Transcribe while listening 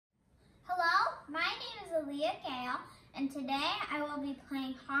Ailya Gale, and today I will be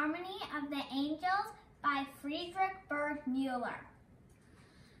playing Harmony of the Angels by Frederic Burgmuller.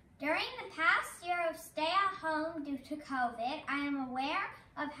 During the past year of stay at home due to COVID, I am aware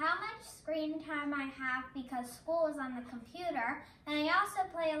of how much screen time I have because school is on the computer, and I also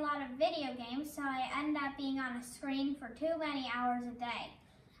play a lot of video games, so I end up being on a screen for too many hours a day.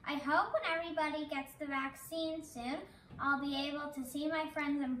 I hope when everybody gets the vaccine soon, I'll be able to see my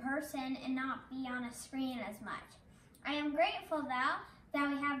friends in person and not be on a screen as much. I am grateful though that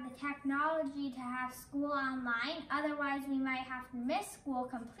we have the technology to have school online, otherwise we might have to miss school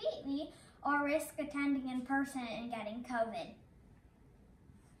completely or risk attending in person and getting COVID.